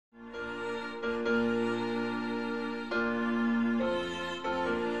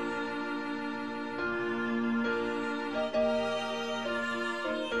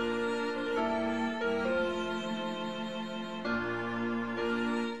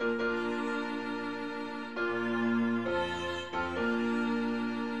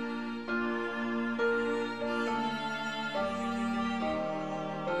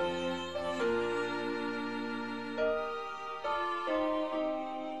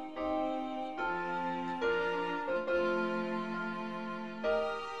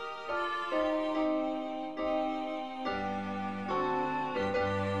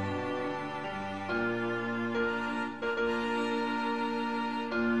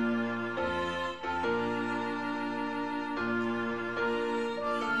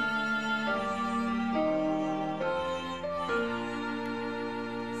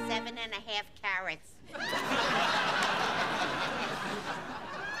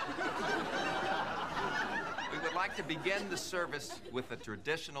like to begin the service with a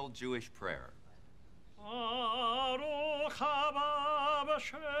traditional Jewish prayer. Baruch haba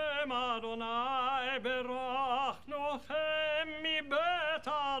b'shem Adonai, berachnochem mibet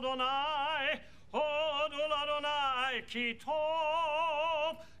Adonai, hodu l'Adonai ki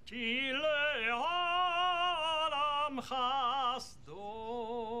tov, ki le'olam chasdo.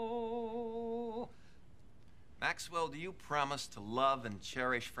 Maxwell, do you promise to love and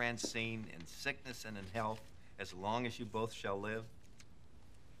cherish Francine in sickness and in health as long as you both shall live?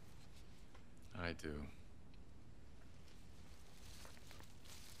 I do.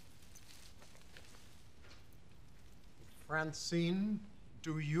 Francine,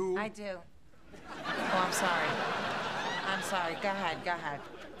 do you? I do. Oh, I'm sorry. I'm sorry. Go ahead, go ahead.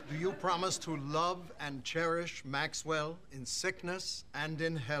 Do you promise to love and cherish Maxwell in sickness and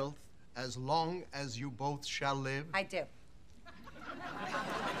in health as long as you both shall live? I do.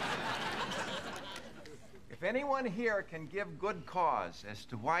 If anyone here can give good cause as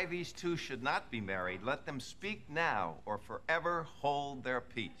to why these two should not be married, let them speak now or forever hold their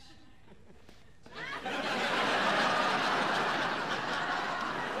peace.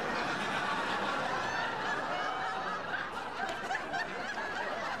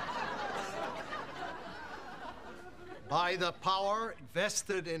 By the power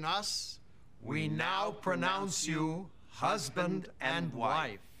vested in us, we now pronounce you husband and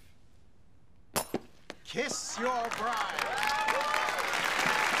wife. Kiss your bride.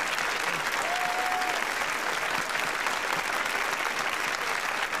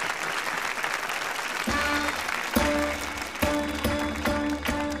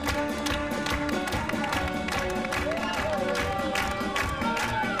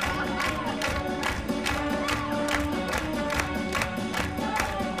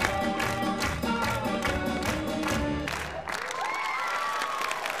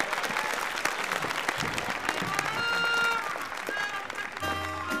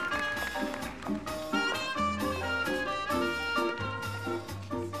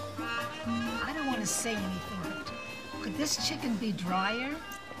 Say anything, but could this chicken be drier?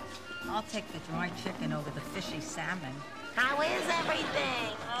 I'll take the dry chicken over the fishy salmon. How is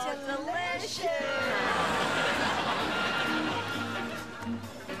everything? Oh, delicious!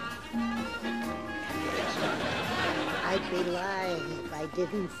 I'd be lying if I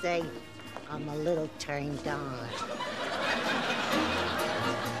didn't say I'm a little turned on.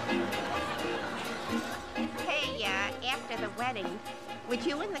 Hey, after the wedding, would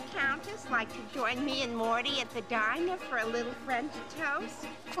you and the Countess like to join me and Morty at the diner for a little French toast?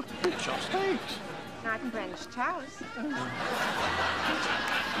 Just eight. Not French toast.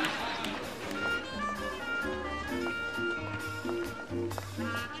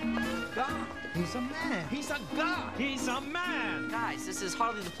 God. He's a man. He's a god. He's a man. Guys, this is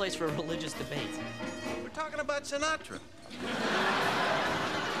hardly the place for a religious debate. We're talking about Sinatra.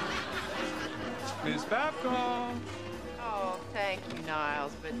 Miss Babcock. Oh, thank you,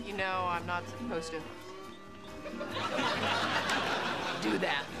 Niles, but you know I'm not supposed to do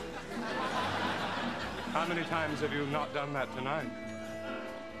that. How many times have you not done that tonight?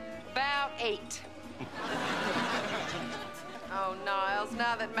 About 8. Oh, Niles,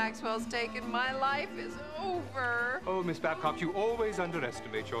 now that Maxwell's taken, my life is over. Oh, Miss Babcock, you always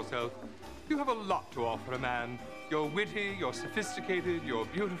underestimate yourself. You have a lot to offer a man. You're witty, you're sophisticated, you're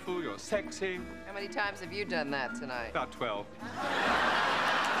beautiful, you're sexy. How many times have you done that tonight? About 12.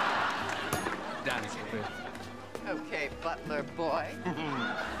 Dancing. Okay, butler boy.